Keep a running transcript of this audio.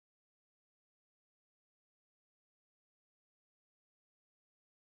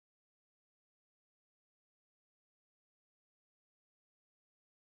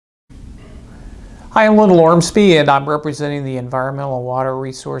Hi, I'm Lindell Ormsbee, and I'm representing the Environmental and Water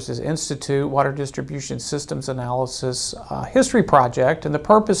Resources Institute Water Distribution Systems Analysis History Project. And the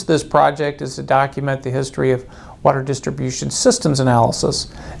purpose of this project is to document the history of water distribution systems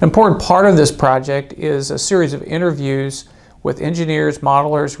analysis. An important part of this project is a series of interviews with engineers,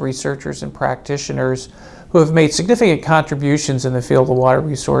 modelers, researchers, and practitioners who have made significant contributions in the field of water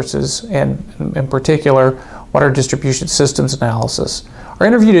resources and, in particular, water distribution systems analysis. Our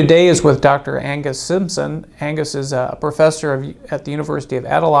interview today is with Dr. Angus Simpson. Angus is a professor at the University of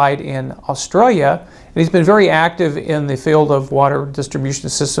Adelaide in Australia, and he's been very active in the field of water distribution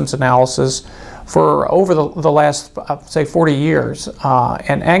systems analysis for over the last, say, 40 years.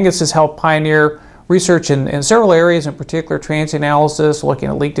 And Angus has helped pioneer research in several areas, in particular transient analysis, looking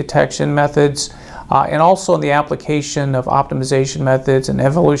at leak detection methods, and also in the application of optimization methods and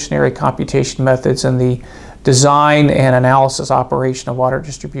evolutionary computation methods in the design and analysis operation of water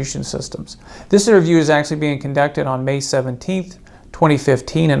distribution systems. This interview is actually being conducted on May 17th,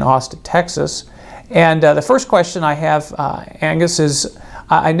 2015 in Austin, Texas. And the first question I have, Angus, is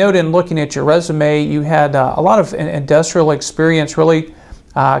I noted in looking at your resume, you had a lot of industrial experience really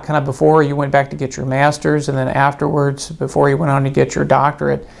kind of before you went back to get your master's and then afterwards before you went on to get your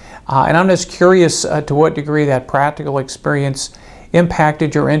doctorate. And I'm just curious to what degree that practical experience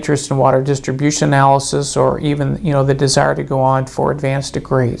impacted your interest in water distribution analysis, or even, the desire to go on for advanced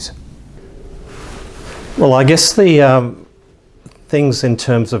degrees. Well, I guess the things in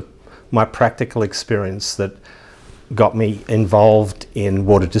terms of my practical experience that got me involved in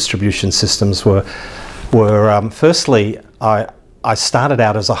water distribution systems were firstly, I started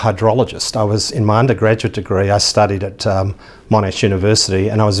out as a hydrologist. I was, in my undergraduate degree, I studied at Monash University,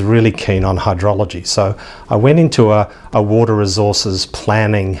 and I was really keen on hydrology. So I went into a water resources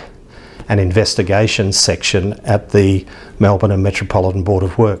planning and investigation section at the Melbourne and Metropolitan Board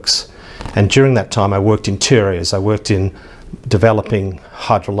of Works. And during that time I worked in two areas. I worked in developing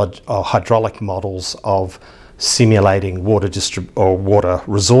hydraulic models of simulating water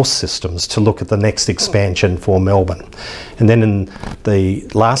resource systems to look at the next expansion for Melbourne. And then in the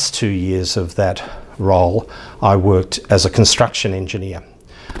last 2 years of that role, I worked as a construction engineer.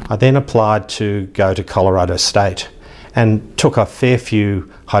 I then applied to go to Colorado State and took a fair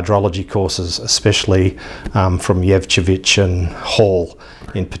few hydrology courses, especially from Yevchevich and Hall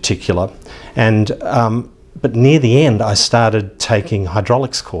in particular. And but near the end, I started taking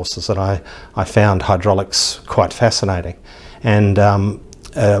hydraulics courses, and I found hydraulics quite fascinating. And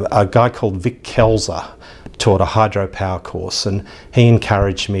a guy called Vic Kelzer taught a hydropower course, and he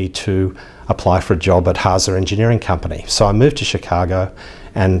encouraged me to apply for a job at Hazer Engineering Company. So I moved to Chicago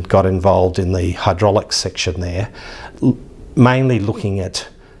and got involved in the hydraulics section there, mainly looking at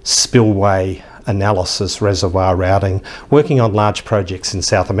spillway analysis, reservoir routing, working on large projects in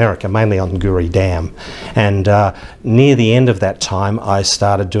South America, mainly on Guri Dam. And near the end of that time, I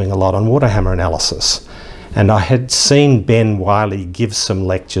started doing a lot on water hammer analysis. And I had seen Ben Wiley give some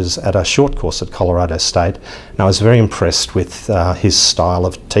lectures at a short course at Colorado State, and I was very impressed with his style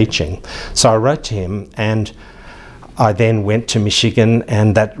of teaching. So I wrote to him, and I then went to Michigan,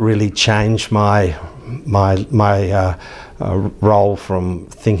 and that really changed my role from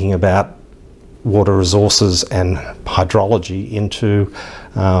thinking about water resources and hydrology into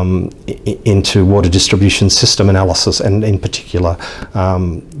water distribution system analysis, and in particular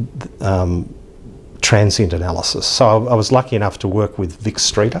transient analysis. So I was lucky enough to work with Vic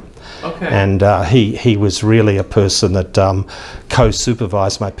Streeter. Okay. And he was really a person that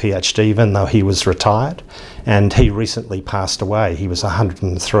co-supervised my PhD, even though he was retired, and he recently passed away. He was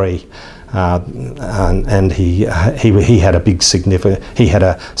 103. And he had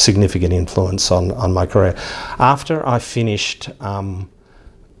a significant influence on my career. After I finished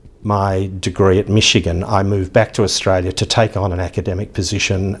my degree at Michigan, I moved back to Australia to take on an academic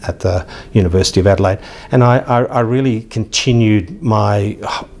position at the University of Adelaide, and I really continued my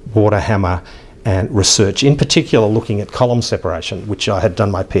water hammer and research, in particular looking at column separation, which I had done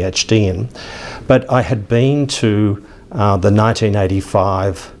my PhD in. But I had been to the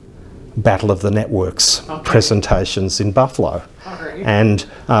 1985 Battle of the Networks presentations in Buffalo. And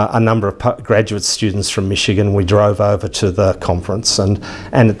a number of graduate students from Michigan, we drove over to the conference, and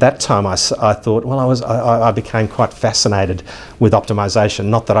at that time I thought, well, I became quite fascinated with optimization,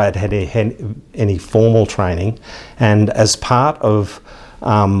 not that I had had any formal training. And as part of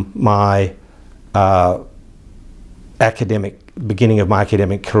my beginning of my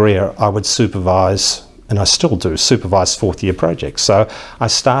academic career, I would supervise, and I still do, supervise fourth-year projects. So I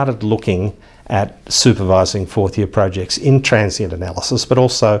started looking at supervising fourth-year projects in transient analysis, but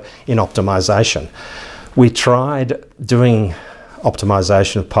also in optimization. We tried doing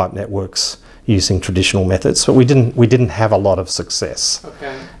optimization of pipe networks using traditional methods, but we didn't have a lot of success.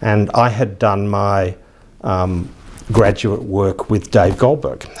 Okay. And I had done my graduate work with Dave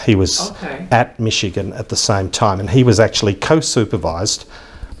Goldberg. He was at Michigan at the same time, and he was actually co-supervised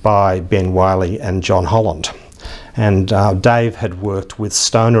by Ben Wiley and John Holland. And Dave had worked with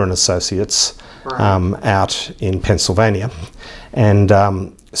Stoner and Associates out in Pennsylvania. And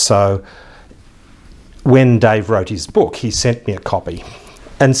so when Dave wrote his book, he sent me a copy.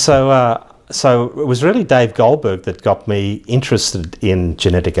 And so so it was really Dave Goldberg that got me interested in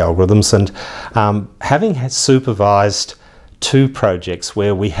genetic algorithms, and having supervised 2 projects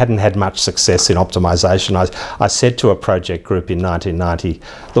where we hadn't had much success in optimization, I said to a project group in 1990,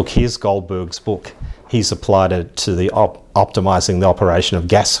 look, here's Goldberg's book. He's applied it to the optimizing the operation of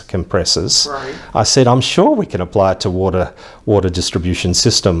gas compressors. Right. I said, I'm sure we can apply it to water distribution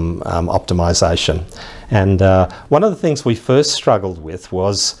system optimization. And one of the things we first struggled with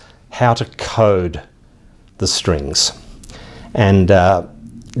was how to code the strings. And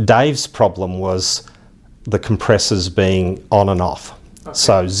Dave's problem was the compressors being on and off,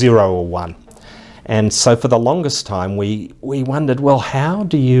 so 0 or 1. And so for the longest time we wondered, well, how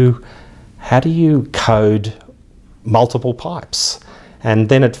do you code multiple pipes? And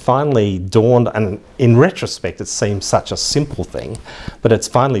then it finally dawned, and in retrospect it seems such a simple thing, but it's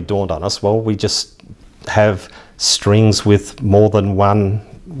finally dawned on us, well, we just have strings with more than one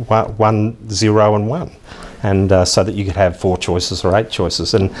 0 and 1, and so that you could have 4 choices or 8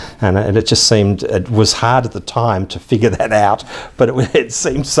 choices, and it just seemed, it was hard at the time to figure that out, but it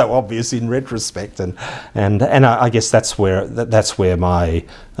seemed so obvious in retrospect, and I guess that's where my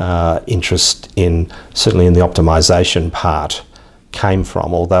interest in, certainly in the optimization part, came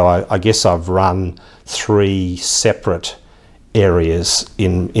from. Although I guess I've run 3 separate areas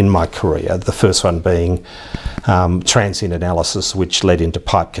in my career. The first one being transient analysis, which led into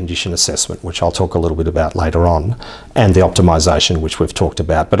pipe condition assessment, which I'll talk a little bit about later on, and the optimization, which we've talked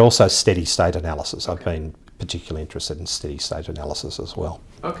about, but also steady state analysis. I've been particularly interested in steady state analysis as well.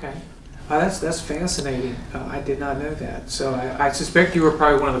 Okay. That's fascinating. I did not know that. So I suspect you were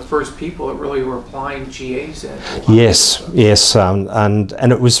probably one of the first people that really were applying GAs at. Yes, and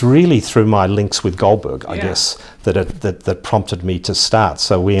it was really through my links with Goldberg, I guess, that prompted me to start.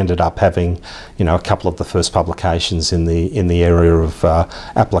 So we ended up having, a couple of the first publications in the area of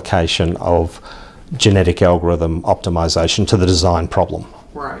application of genetic algorithm optimization to the design problem.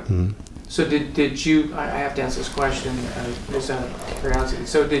 Right. So did you, I have to ask this question, just out of curiosity,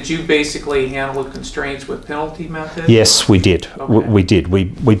 so did you basically handle the constraints with penalty methods? Yes, we did. Okay. We did.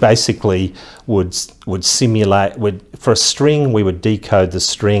 We basically would simulate, for a string, we would decode the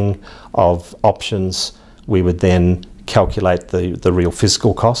string of options. We would then calculate the real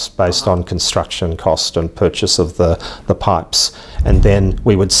physical costs based on construction cost and purchase of the pipes, and then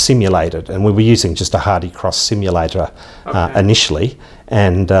we would simulate it, and we were using just a Hardy-Cross simulator initially,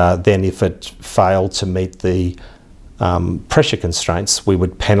 and then if it failed to meet the pressure constraints, we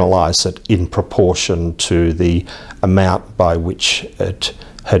would penalise it in proportion to the amount by which it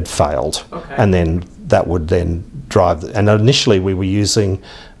had failed, and then that would then drive. And initially we were using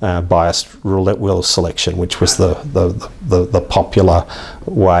biased roulette wheel selection, which was the popular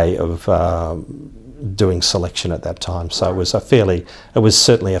way of doing selection at that time. So it was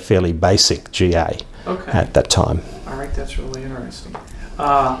certainly a fairly basic GA at that time. All right, that's really interesting.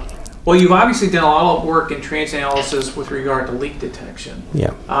 Well, you've obviously done a lot of work in transient analysis with regard to leak detection.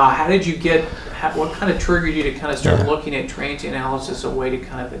 Yeah. How did you what kind of triggered you to kind of start looking at transient analysis, a way to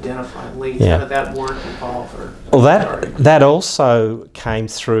kind of identify leaks? How did that work evolve? Well, that also came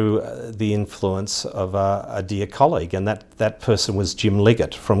through the influence of a dear colleague, and that person was Jim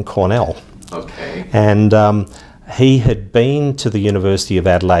Liggett from Cornell. Okay. And he had been to the University of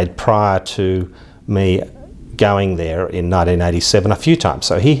Adelaide prior to me going there in 1987 a few times,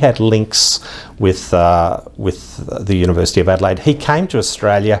 so he had links with the University of Adelaide. He came to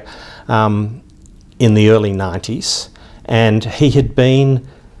Australia in the early 90s, and he had been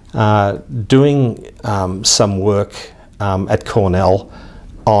doing some work at Cornell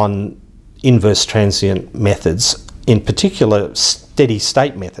on inverse transient methods, in particular steady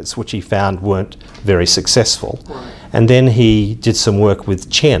state methods, which he found weren't very successful. Right. And then he did some work with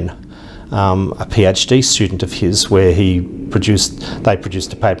Chen, a PhD student of his, where they produced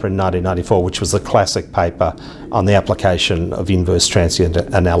a paper in 1994, which was the classic paper on the application of inverse transient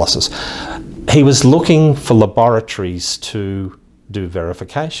analysis. He was looking for laboratories to do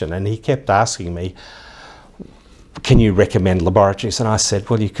verification, and he kept asking me, can you recommend laboratories? And I said,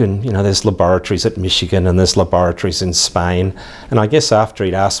 well, you can, there's laboratories at Michigan and there's laboratories in Spain. And I guess after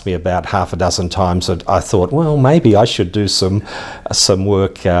he'd asked me about half a dozen times, I thought, well, maybe I should do some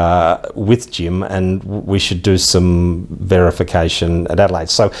work with Jim, and we should do some verification at Adelaide.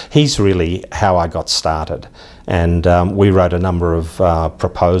 So he's really how I got started. And we wrote a number of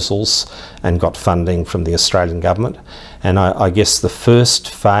proposals and got funding from the Australian government. And I guess the first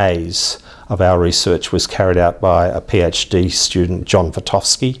phase of our research was carried out by a PhD student, John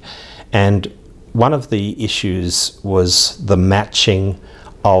Vitovsky, and one of the issues was the matching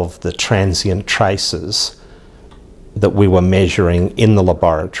of the transient traces that we were measuring in the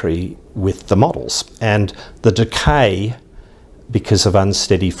laboratory with the models. And the decay, because of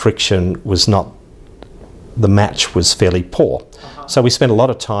unsteady friction, the match was fairly poor. So we spent a lot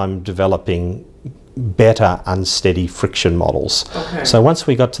of time developing better unsteady friction models. Okay. So once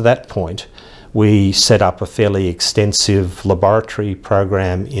we got to that point, we set up a fairly extensive laboratory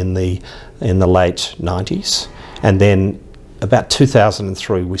program in the late 90s, and then about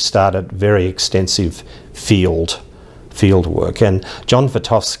 2003 we started very extensive field work. And John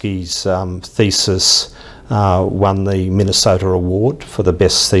Vitovsky's thesis won the Minnesota Award for the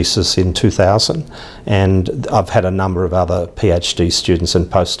best thesis in 2000, and I've had a number of other PhD students and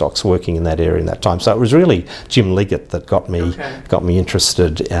postdocs working in that area in that time. So it was really Jim Liggett that got me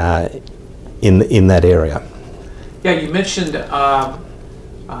interested in that area. Yeah, you mentioned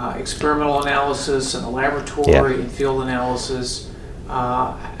experimental analysis and the laboratory and field analysis.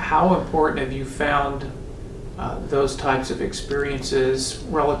 How important have you found those types of experiences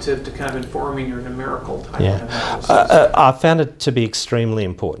relative to kind of informing your numerical type of analysis? I found it to be extremely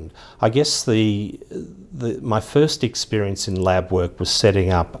important. I guess my first experience in lab work was setting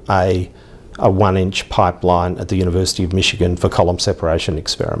up a 1-inch pipeline at the University of Michigan for column separation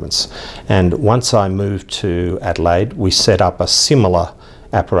experiments. And once I moved to Adelaide, we set up a similar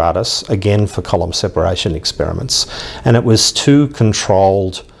apparatus, again for column separation experiments. And it was 2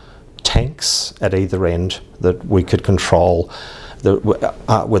 controlled tanks at either end that we could control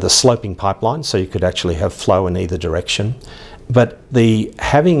with a sloping pipeline, so you could actually have flow in either direction. But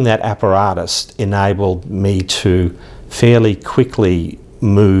having that apparatus enabled me to fairly quickly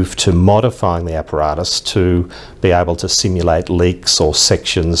move to modifying the apparatus to be able to simulate leaks or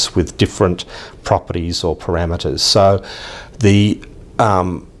sections with different properties or parameters. So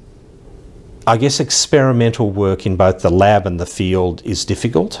I guess experimental work in both the lab and the field is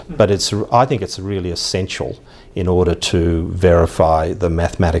difficult, but I think it's really essential in order to verify the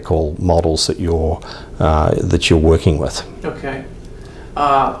mathematical models that you're working with. Okay.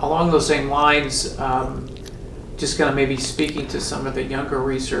 Along those same lines, just kind of maybe speaking to some of the younger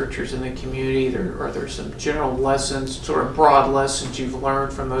researchers in the community, are there some general lessons, sort of broad lessons you've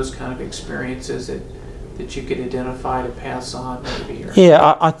learned from those kind of experiences that you could identify to pass on maybe?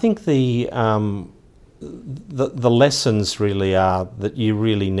 Yeah, I think the lessons really are that you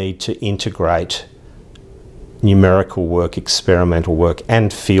really need to integrate numerical work, experimental work,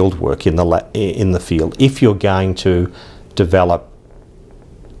 and field work in the field if you're going to develop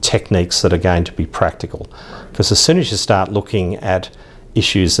techniques that are going to be practical. Because as soon as you start looking at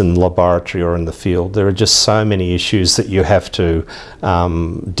issues in the laboratory or in the field, there are just so many issues that you have to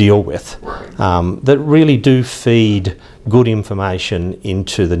deal with that really do feed good information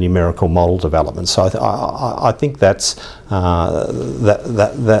into the numerical model development. So I think that's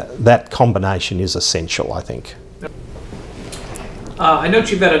that combination is essential, I think. I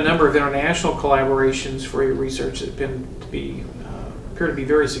note you've had a number of international collaborations for your research that appear to be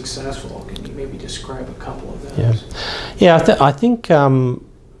very successful. Can you maybe describe a couple of those? I think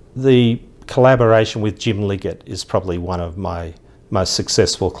the collaboration with Jim Liggett is probably one of my most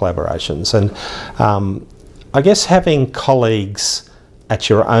successful collaborations, and I guess having colleagues at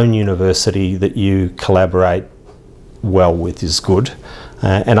your own university that you collaborate well with is good,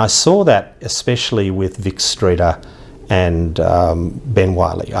 and I saw that especially with Vic Streeter and Ben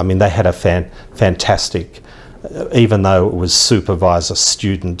Wiley. I mean, they had a fantastic, even though it was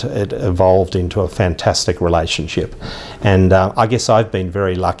supervisor-student, it evolved into a fantastic relationship. And I guess I've been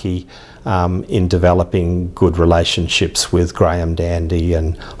very lucky in developing good relationships with Graham Dandy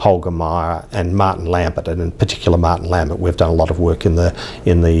and Holger Meyer and Martin Lambert, and in particular Martin Lambert. We've done a lot of work in the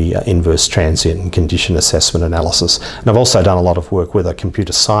inverse transient and condition assessment analysis. And I've also done a lot of work with a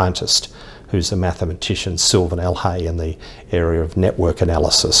computer scientist who's a mathematician, Sylvan Elhay, in the area of network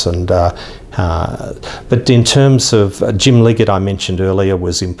analysis. And but in terms of Jim Liggett, I mentioned earlier,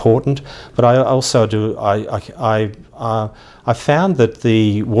 was important. But I also I found that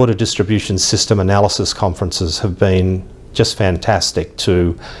the water distribution system analysis conferences have been just fantastic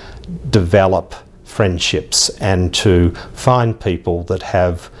to develop friendships and to find people that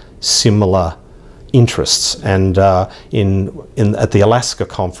have similar interests. And at the Alaska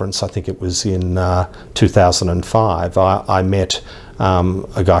conference, I think it was in 2005, I met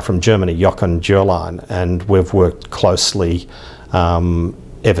a guy from Germany, Jochen Gerlein, and we've worked closely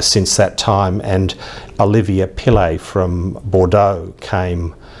ever since that time. And Olivier Pillet from Bordeaux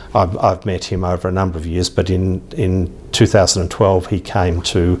came. I've met him over a number of years, but in 2012 he came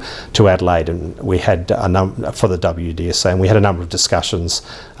to Adelaide, and we had for the WDSA, and we had a number of discussions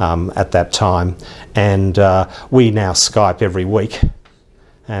at that time. And we now Skype every week,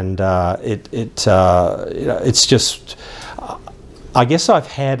 and it's just. I guess I've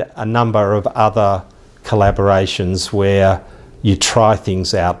had a number of other collaborations where you try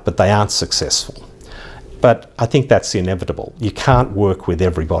things out, but they aren't successful. But I think that's inevitable. You can't work with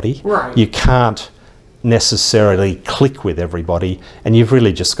everybody. Right. You can't necessarily click with everybody, and you've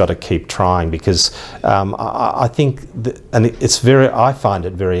really just got to keep trying, because I think, I find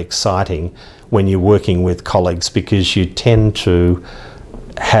it very exciting when you're working with colleagues, because you tend to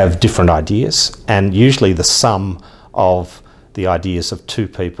have different ideas, and usually the sum of the ideas of two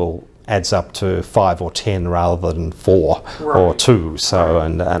people adds up to 5 or 10 rather than 4 or 2. So,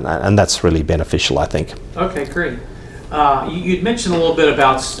 and that's really beneficial, I think. Okay, great. You'd mentioned a little bit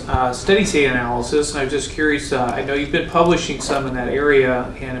about steady state analysis, and I was just curious, I know you've been publishing some in that area,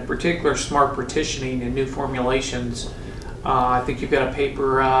 and in particular smart partitioning and new formulations. I think you've got a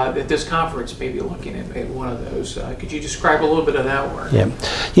paper at this conference maybe looking at one of those. Could you describe a little bit of that work?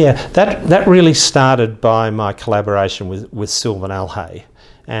 Yeah. That really started by my collaboration with Sylvan Alhay.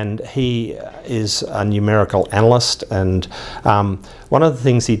 And he is a numerical analyst, and one of the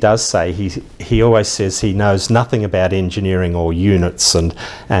things he does say, he always says he knows nothing about engineering or units, and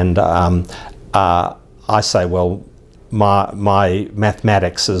I say, well, my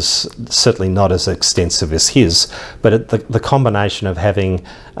mathematics is certainly not as extensive as his, but the combination of having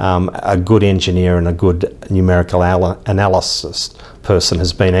a good engineer and a good numerical analysis person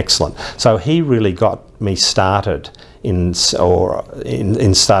has been excellent. So he really got me started in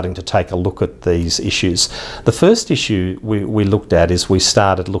starting to take a look at these issues. The first issue we looked at is we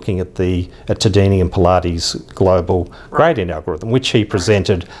started looking at Tadini and Pilates' global gradient algorithm, which he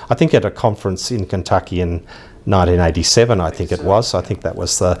presented, I think, at a conference in Kentucky in 1987, I think it was. I think that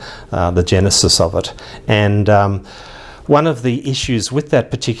was the genesis of it. And one of the issues with that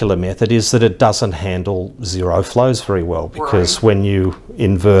particular method is that it doesn't handle zero flows very well, because when you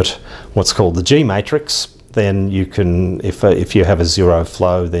invert what's called the G matrix, then you can, if you have a zero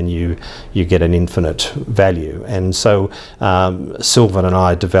flow, then you get an infinite value. And so Sylvan and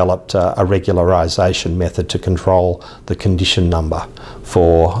I developed a regularization method to control the condition number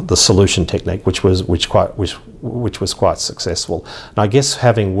for the solution technique, which was quite successful. And I guess,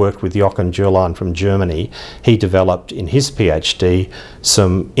 having worked with Jochen Gerlein from Germany, he developed in his PhD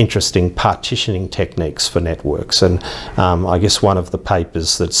some interesting partitioning techniques for networks. And I guess one of the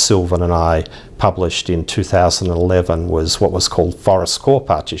papers that Sylvan and I published in 2011 was what was called forest core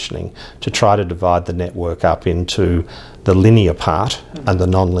partitioning, to try to divide the network up into the linear part and the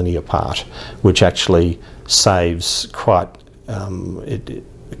non-linear part, which actually saves quite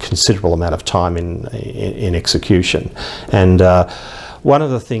a considerable amount of time in execution. And one of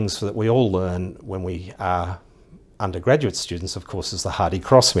the things that we all learn when we are undergraduate students, of course, is the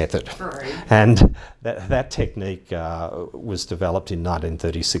Hardy-Cross method. And that technique was developed in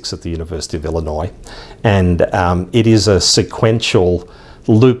 1936 at the University of Illinois. And it is a sequential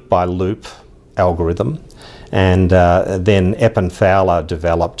loop-by-loop algorithm. And then Eppen Fowler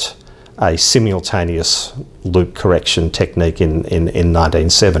developed a simultaneous loop correction technique in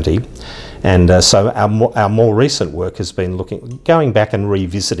 1970. And so our more recent work has been going back and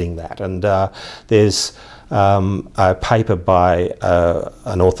revisiting that. And there's a paper by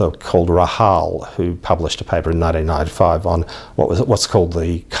an author called Rahal, who published a paper in 1995 on what's called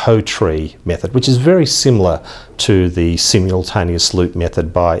the co-tree method, which is very similar to the simultaneous loop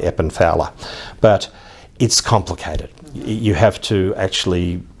method by Eppen Fowler, but it's complicated. You have to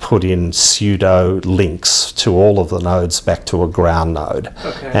actually put in pseudo links to all of the nodes back to a ground node.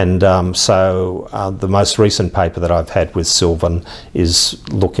 And so the most recent paper that I've had with Sylvan is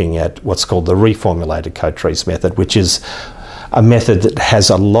looking at what's called the reformulated co-trees method, which is a method that has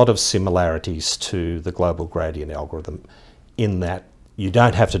a lot of similarities to the global gradient algorithm, in that you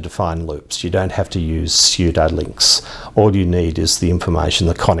don't have to define loops, you don't have to use pseudo links. All you need is the information,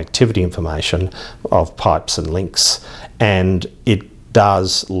 the connectivity information of pipes and links, and it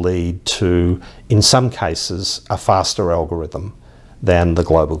does lead to, in some cases, a faster algorithm than the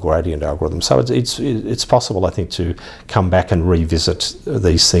global gradient algorithm. So it's possible, I think, to come back and revisit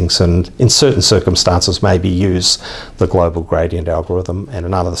these things, and in certain circumstances maybe use the global gradient algorithm, and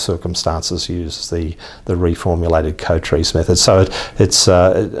in other circumstances use the reformulated Cotrees method. So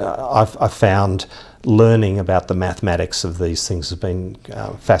I've found learning about the mathematics of these things has been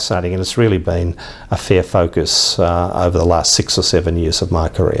fascinating, and it's really been a fair focus over the last 6 or 7 years of my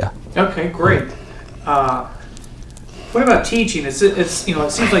career. Okay, great. What about teaching? It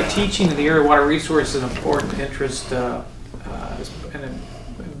seems like teaching in the area of water resources is an important interest, and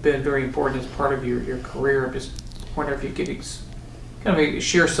been very important as part of your career. I just wonder if you could kind of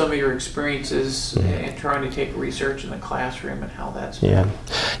share some of your experiences in trying to take research in the classroom and how that's been.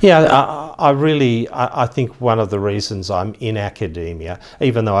 I think one of the reasons I'm in academia,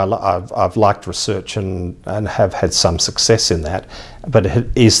 even though I've liked research and have had some success in that, but it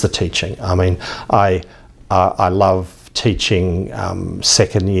is the teaching. I mean, I love teaching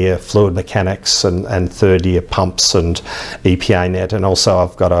second year fluid mechanics and third year pumps and EPA net, and also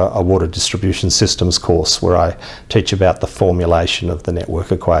I've got a water distribution systems course where I teach about the formulation of the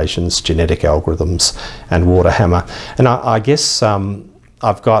network equations, genetic algorithms and water hammer. And I guess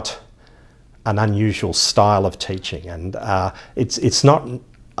I've got an unusual style of teaching, and it's not,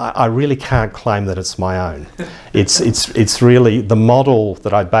 I really can't claim that it's my own. It's really, the model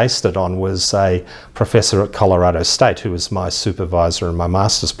that I based it on was a professor at Colorado State who was my supervisor in my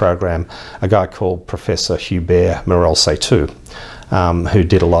master's program, a guy called Professor Hubert Morel-Seytou, who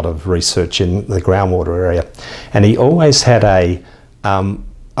did a lot of research in the groundwater area. And he always had a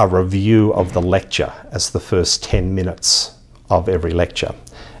review of the lecture as the first 10 minutes of every lecture.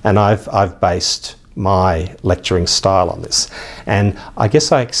 And I've based my lecturing style on this, and I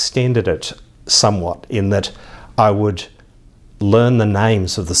guess I extended it somewhat in that I would learn the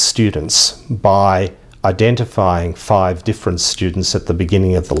names of the students by identifying 5 different students at the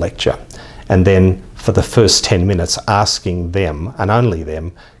beginning of the lecture, and then for the first 10 minutes asking them, and only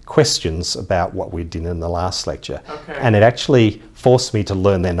them, questions about what we did in the last lecture. Okay. And it actually forced me to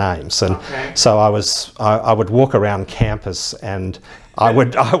learn their names, and so I would walk around campus and I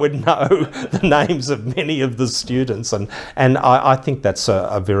would know the names of many of the students, and I think that's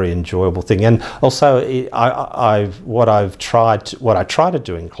a very enjoyable thing. And also, what I try to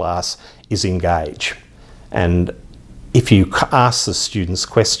do in class is engage, and if you ask the students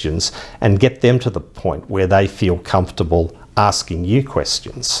questions and get them to the point where they feel comfortable asking you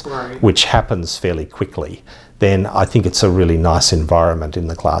questions, right, which happens fairly quickly, then I think it's a really nice environment in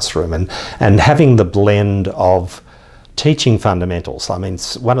the classroom, and having the blend of teaching fundamentals. I mean,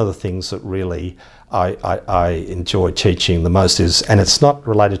 one of the things that really I enjoy teaching the most is, and it's not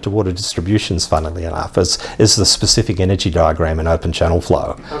related to water distributions, funnily enough, is the specific energy diagram in open channel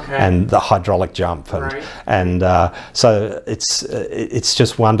flow, and the hydraulic jump, and so it's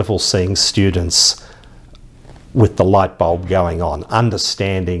just wonderful seeing students with the light bulb going on,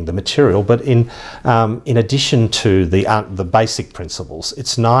 understanding the material, but in addition to the basic principles,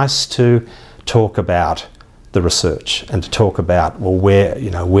 it's nice to talk about the research and to talk about, well,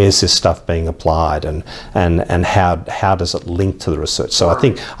 where's this stuff being applied, and how does it link to the research. So I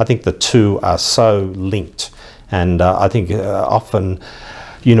think the two are so linked, and I think often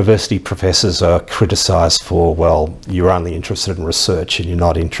university professors are criticised for, well, you're only interested in research and you're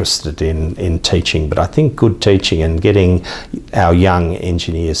not interested in teaching. But I think good teaching and getting our young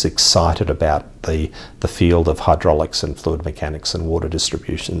engineers excited about the field of hydraulics and fluid mechanics and water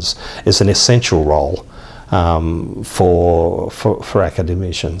distributions is an essential role for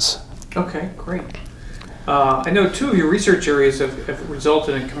academicians. Okay, great. I know 2 of your research areas have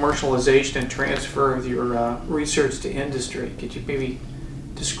resulted in commercialization and transfer of your research to industry. Could you maybe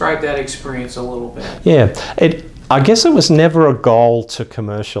describe that experience a little bit? Yeah, I guess it was never a goal to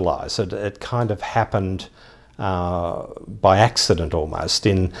commercialise. It kind of happened by accident almost.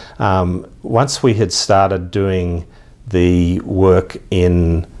 Once we had started doing the work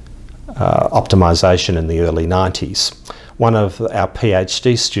in optimisation in the early 90s, one of our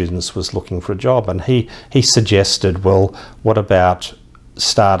PhD students was looking for a job, and he suggested, well, what about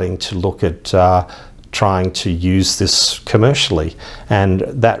starting to look at trying to use this commercially? And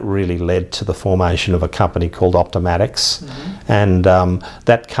that really led to the formation of a company called Optimatics, and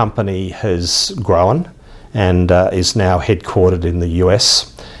that company has grown and is now headquartered in the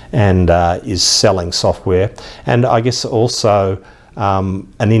US and is selling software. And I guess also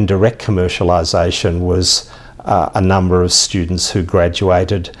an indirect commercialisation was a number of students who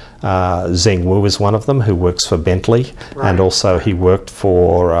graduated. Zheng Wu is one of them, who works for Bentley, and also he worked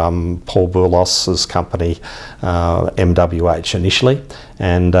for Paul Bourlos's company, MWH, initially.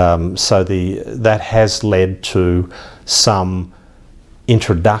 And so that has led to some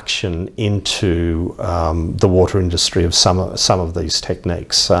introduction into the water industry of some of these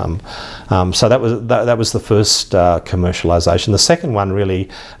techniques. So that was the first commercialisation. The second one really,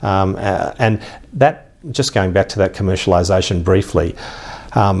 and that, just going back to that commercialisation briefly,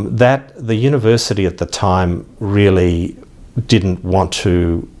 that the university at the time really didn't want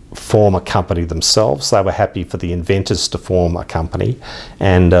to form a company themselves. They were happy for the inventors to form a company,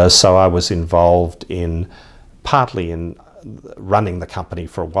 and so I was involved partly in running the company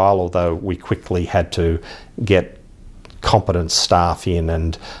for a while, although we quickly had to get competent staff in,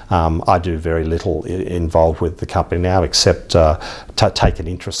 and I do very little involved with the company now, except take an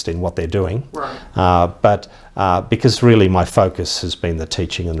interest in what they're doing. Right. But because really my focus has been the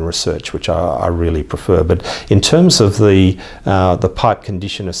teaching and the research, which I really prefer. But in terms of the pipe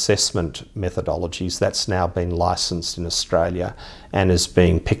condition assessment methodologies, that's now been licensed in Australia and is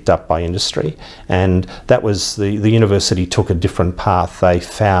being picked up by industry. And that was the university took a different path. They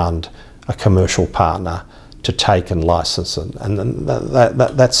found a commercial partner to take and license it, and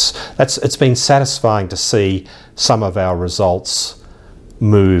it's been satisfying to see some of our results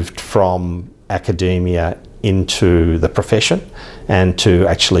moved from academia into the profession and to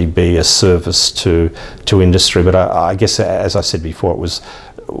actually be a service to industry. But I guess, as I said before, it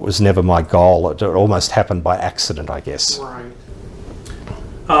was never my goal. It almost happened by accident, I guess. Right.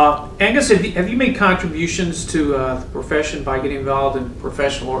 Angus, have you made contributions to the profession by getting involved in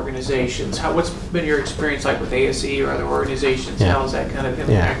professional organizations? What's been your experience like with ASE or other organizations? Yeah. How has that kind of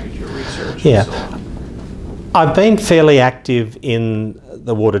impacted your research? Yeah. And so on? I've been fairly active in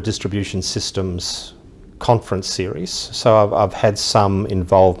the water distribution systems conference series, so I've had some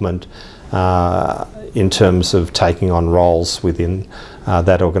involvement in terms of taking on roles within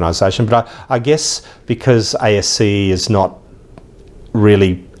that organisation. But I guess because ASE is not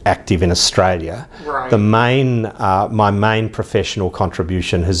really active in Australia, right, my main professional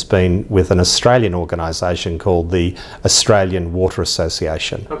contribution has been with an Australian organisation called the Australian Water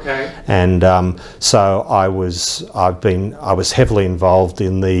Association. Okay. And so I was heavily involved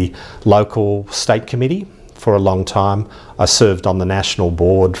in the local state committee for a long time. I served on the national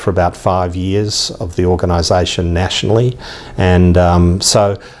board for about 5 years of the organisation nationally, and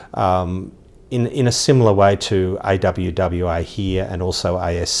in a similar way to AWWA here and also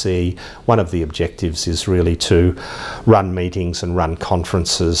ASC, one of the objectives is really to run meetings and run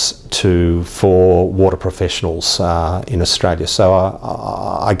conferences for water professionals in Australia. So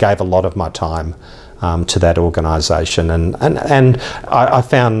I gave a lot of my time to that organisation, and I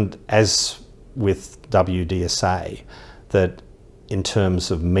found, as with WDSA, that in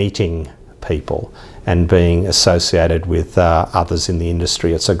terms of meeting people and being associated with others in the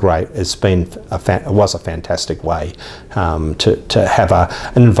industry, it was a fantastic way to have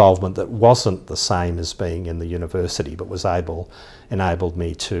an involvement that wasn't the same as being in the university, but enabled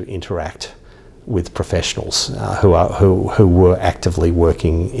me to interact with professionals who were actively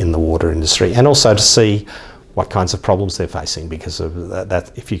working in the water industry, and also to see what kinds of problems they're facing, because of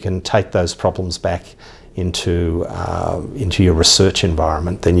that, if you can take those problems back into your research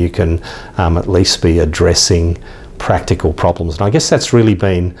environment, then you can at least be addressing practical problems. And I guess that's really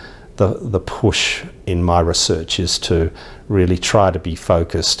been the push in my research, is to really try to be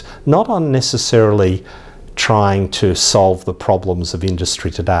focused not on necessarily trying to solve the problems of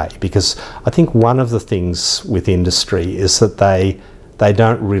industry today, because I think one of the things with industry is that they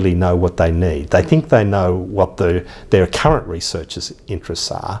don't really know what they need. They think they know what their current researchers' interests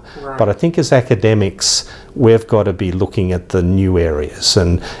are, right, but I think as academics we've got to be looking at the new areas.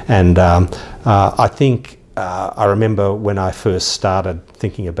 And I think I remember when I first started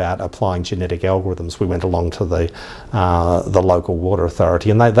thinking about applying genetic algorithms, we went along to the local water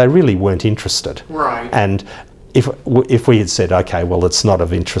authority, and they really weren't interested. Right. And if we had said, okay, well, it's not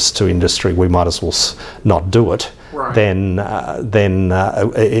of interest to industry, we might as well not do it, right, then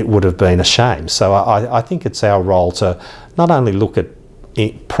it would have been a shame. So I think it's our role to not only look at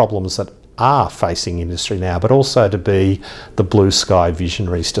problems that are facing industry now, but also to be the blue sky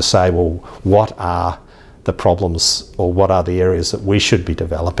visionaries, to say, well, what are the problems, or what are the areas that we should be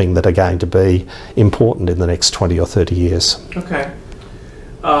developing that are going to be important in the next 20 or 30 years. Okay.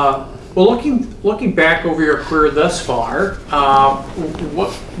 Well, looking back over your career thus far,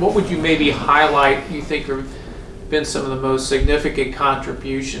 what would you maybe highlight you think have been some of the most significant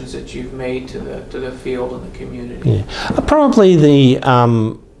contributions that you've made to the field and the community? Yeah. Probably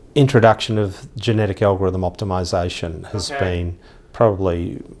the introduction of genetic algorithm optimization has been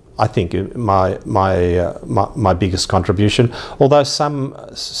probably, I think my biggest contribution. Although some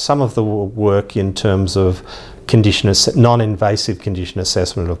of the work in terms of non-invasive condition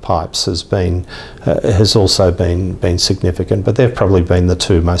assessment of pipes has also been significant, but they've probably been the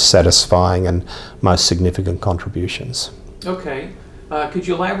two most satisfying and most significant contributions. Okay, could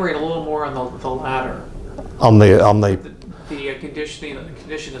you elaborate a little more on the latter? On the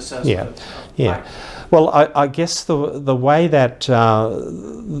condition assessment. Yeah. Well, I guess the way that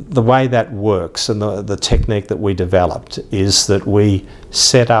works and the technique that we developed is that we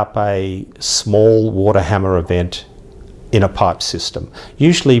set up a small water hammer event in a pipe system,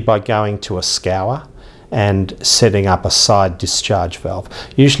 usually by going to a scour and setting up a side discharge valve.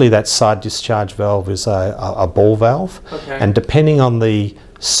 Usually that side discharge valve is a ball valve, okay. And depending on the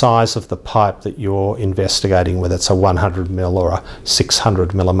size of the pipe that you're investigating, whether it's a 100mm or a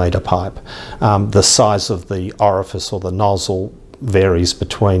 600mm pipe, the size of the orifice or the nozzle varies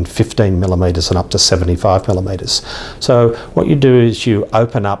between 15mm and up to 75mm. So what you do is you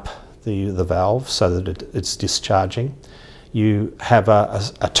open up the valve so that it's discharging. You have a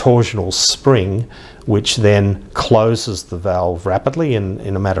torsional spring which then closes the valve rapidly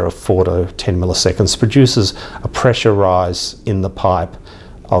in a matter of 4 to 10 milliseconds, produces a pressure rise in the pipe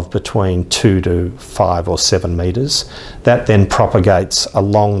of between 2 to 5 or 7 metres. That then propagates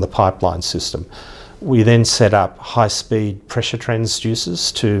along the pipeline system. We then set up high-speed pressure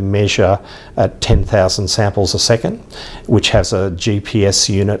transducers to measure at 10,000 samples a second, which has a GPS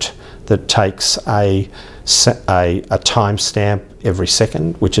unit that takes a timestamp every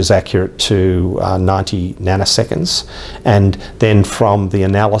second, which is accurate to 90 nanoseconds. And then from the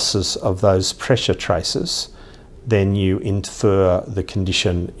analysis of those pressure traces, then you infer the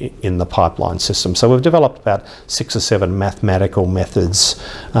condition in the pipeline system. So we've developed about 6 or 7 mathematical methods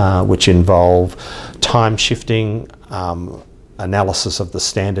which involve time shifting, analysis of the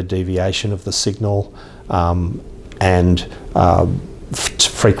standard deviation of the signal, and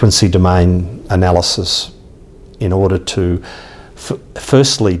frequency domain analysis in order to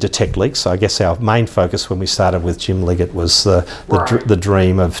firstly detect leaks. So I guess our main focus when we started with Jim Liggett was the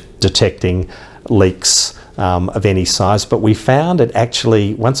dream of detecting leaks of any size, but we found it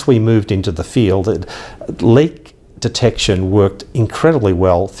actually, once we moved into the field, leak detection worked incredibly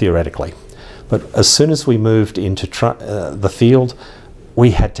well theoretically. But as soon as we moved into the field,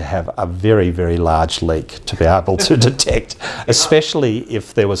 we had to have a very, very large leak to be able to detect, especially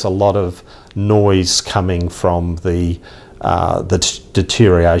if there was a lot of noise coming from the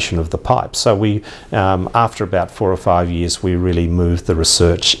deterioration of the pipe. So we, after about 4 or 5 years, we really moved the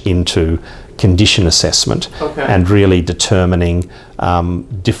research into condition assessment, okay, and really determining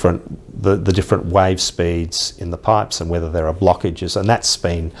the different wave speeds in the pipes and whether there are blockages, and that's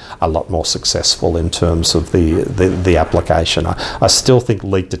been a lot more successful in terms of the application. I still think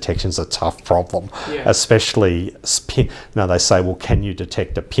leak detection is a tough problem, yeah, especially, they say, well, can you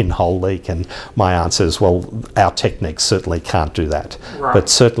detect a pinhole leak? And my answer is, well, our techniques certainly can't do that. Right. But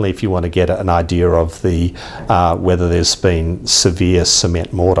certainly if you want to get an idea of whether there's been severe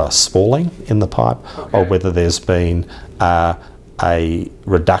cement mortar spalling in the pipe, okay, or whether there's been a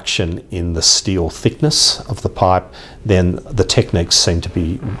reduction in the steel thickness of the pipe, then the techniques seem to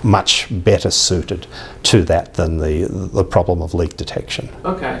be much better suited to that than the problem of leak detection.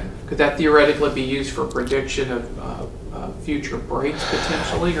 Okay. Could that theoretically be used for prediction of future breaks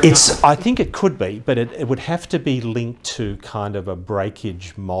potentially? Or not? I think it could be, but it would have to be linked to kind of a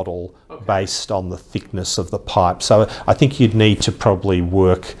breakage model, okay, based on the thickness of the pipe. So I think you'd need to probably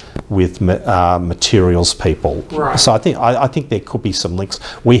work with materials people. Right. So I think there could be some links.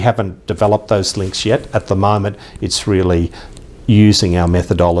 We haven't developed those links yet. At the moment, it's really using our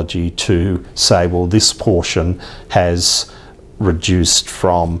methodology to say, well, this portion has reduced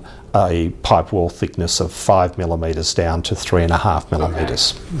from a pipe wall thickness of 5 millimetres down to 3.5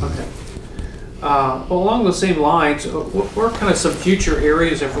 millimetres. Okay. Okay. Well, along those same lines, what are kind of some future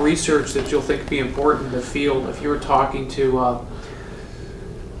areas of research that you'll think would be important in the field? If you were talking to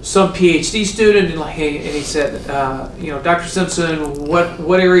some PhD student and he said, Dr. Simpson,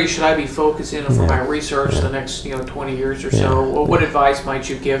 what area should I be focusing on for my research in the next 20 years or so? Well, what advice might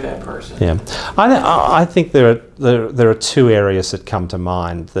you give that person? Yeah, I think there are 2 areas that come to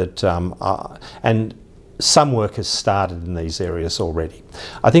mind that and some work has started in these areas already.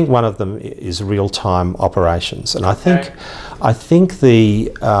 I think one of them is real-time operations, and okay, I think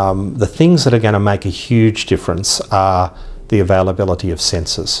the things that are going to make a huge difference are the availability of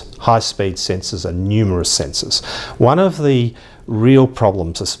sensors, high-speed sensors and numerous sensors. One of the real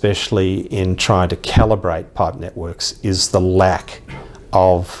problems, especially in trying to calibrate pipe networks, is the lack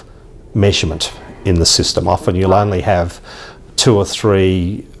of measurement in the system. Often you'll only have 2 or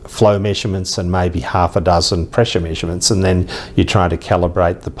 3 flow measurements and maybe half a dozen pressure measurements, and then you try to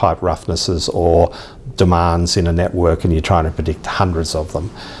calibrate the pipe roughnesses or demands in a network, and you're trying to predict hundreds of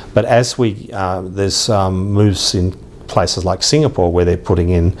them. But as there's moves in places like Singapore where they're putting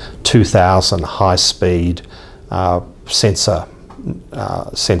in 2,000 high-speed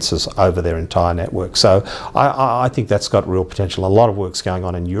sensors over their entire network. So I think that's got real potential. A lot of work's going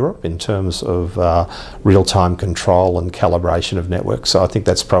on in Europe in terms of real-time control and calibration of networks. So I think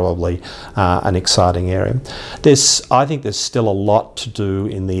that's probably an exciting area. I think there's still a lot to do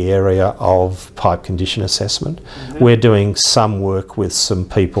in the area of pipe condition assessment. Mm-hmm. We're doing some work with some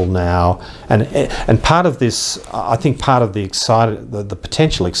people now, and part of this, I think part of the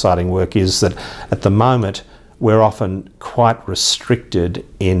potential exciting work is that at the moment we're often quite restricted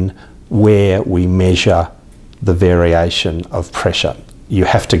in where we measure the variation of pressure. You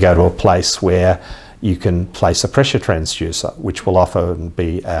have to go to a place where you can place a pressure transducer, which will often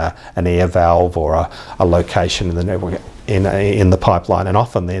be an air valve or a location in the network, in the pipeline, and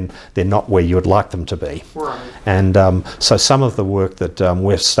often then they're not where you would like them to be. Right. And so some of the work that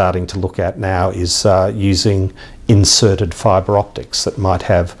we're starting to look at now is using inserted fibre optics that might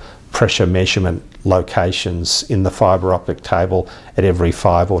have pressure measurement locations in the fibre optic table at every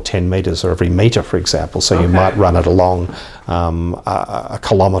 5 or 10 metres, or every metre, for example. So you might run it along a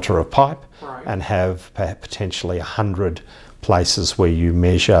kilometre of pipe, right, and have potentially 100 places where you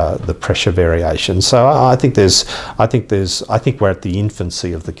measure the pressure variation. So I think we're at the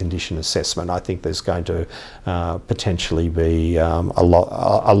infancy of the condition assessment. I think there's going to potentially be a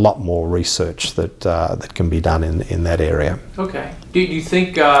lot more research that can be done in that area. Okay. Do you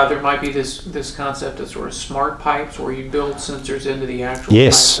think there might be this concept of sort of smart pipes, where you build sensors into the actual?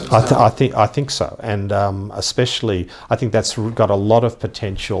 Yes, I think so, and especially I think that's got a lot of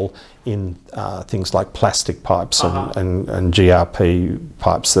potential in things like plastic pipes and GRP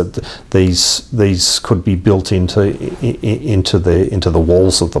pipes. That these could be built into the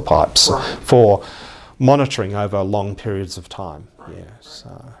walls of the pipes, right, for monitoring over long periods of time. Right. Yeah.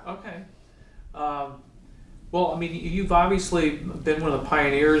 So. Okay. Well, I mean, you've obviously been one of the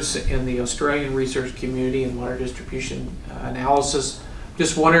pioneers in the Australian research community in water distribution analysis.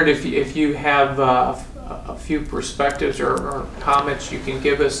 Just wondered if you have a few perspectives or comments you can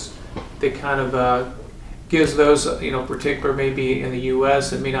give us that kind of gives those, particular maybe in the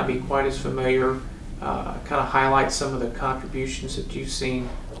U.S. that may not be quite as familiar, kind of highlight some of the contributions that you've seen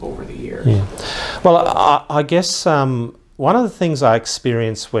over the years. Yeah. Well, I guess one of the things I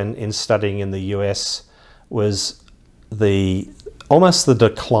experienced when in studying in the US was almost the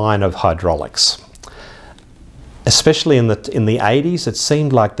decline of hydraulics. Especially in the 80s, it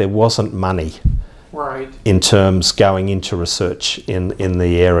seemed like there wasn't money, right, in terms going into research in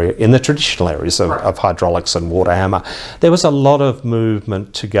the traditional areas of hydraulics and water hammer. There was a lot of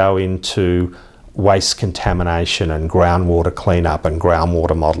movement to go into waste contamination and groundwater cleanup and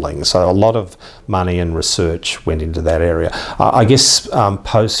groundwater modelling. So a lot of money and research went into that area. I guess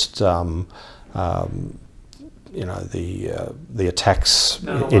post the attacks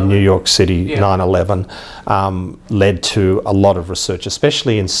in New York City, 9/11, led to a lot of research,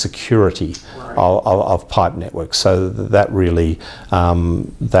 especially in security of pipe networks. So that really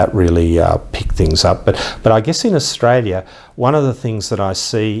picked things up. But I guess in Australia, one of the things that I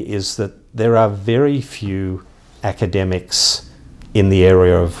see is that there are very few academics in the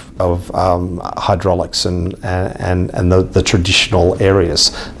area of hydraulics and the traditional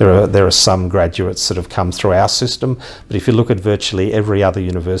areas. There are some graduates that have come through our system, but if you look at virtually every other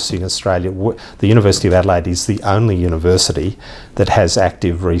university in Australia, the University of Adelaide is the only university that has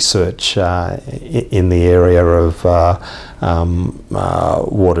active research in the area of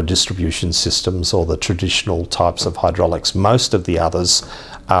water distribution systems or the traditional types of hydraulics. Most of the others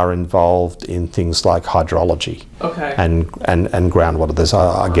are involved in things like hydrology and groundwater. There's,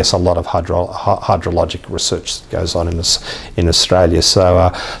 I guess, a lot of hydrologic research that goes on in Australia.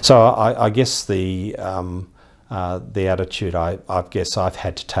 So I guess the attitude I guess I've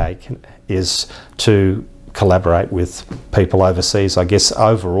had to take is to collaborate with people overseas. I guess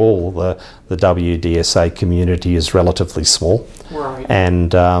overall the WDSA community is relatively small, right,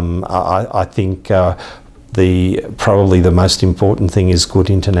 and I think probably the most important thing is good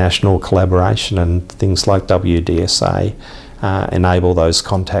international collaboration, and things like WDSA enable those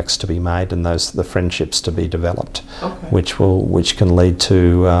contacts to be made and the friendships to be developed, which can lead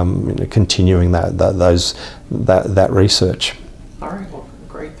to continuing that research. All right, well,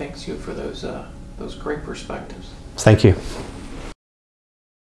 great. Thanks you for those great perspectives. Thank you.